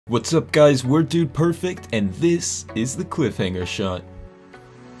What's up guys, we're Dude Perfect, and this is the cliffhanger shot.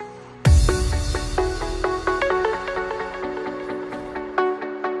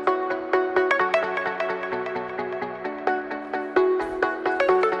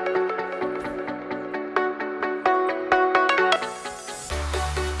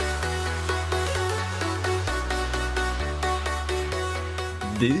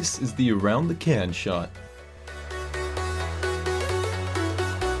 This is the around the can shot.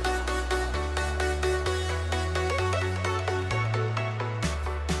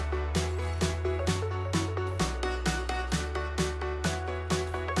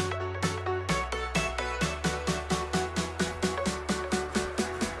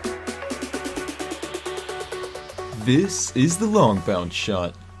 This is the long bounce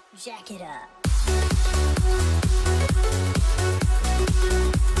shot. Jack it up.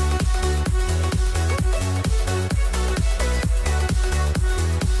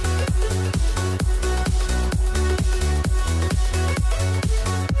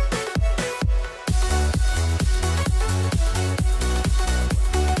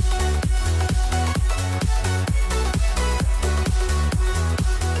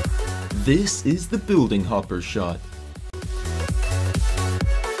 This is the building hopper shot.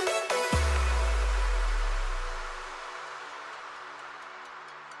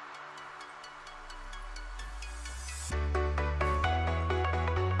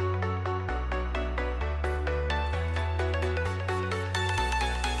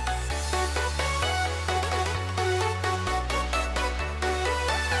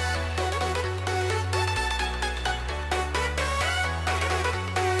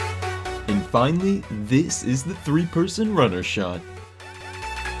 And finally, this is the three-person runner shot.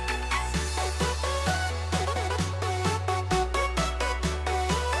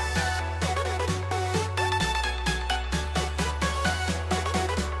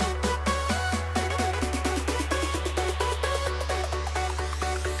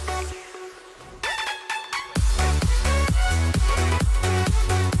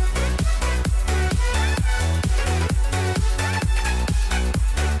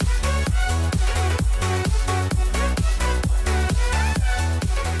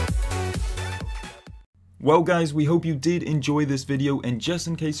 Well guys, we hope you did enjoy this video, and just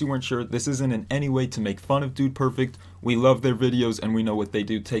in case you weren't sure, this isn't in any way to make fun of Dude Perfect. We love their videos and we know what they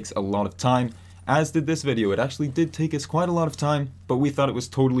do takes a lot of time, as did this video. It actually did take us quite a lot of time, but we thought it was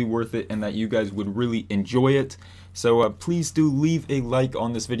totally worth it and that you guys would really enjoy it. So please do leave a like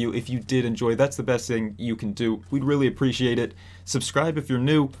on this video if you did enjoy. That's the best thing you can do. We'd really appreciate it. Subscribe if you're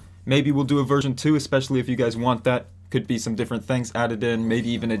new. Maybe we'll do a version 2, especially if you guys want that. Could be some different things added in, maybe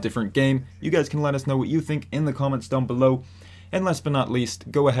even a different game. You guys can let us know what you think in the comments down below. And last but not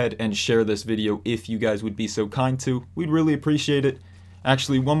least, go ahead and share this video if you guys would be so kind to. We'd really appreciate it.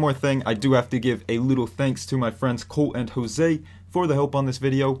 Actually, one more thing, I do have to give a little thanks to my friends Cole and Jose for the help on this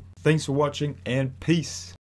video. Thanks for watching, and peace.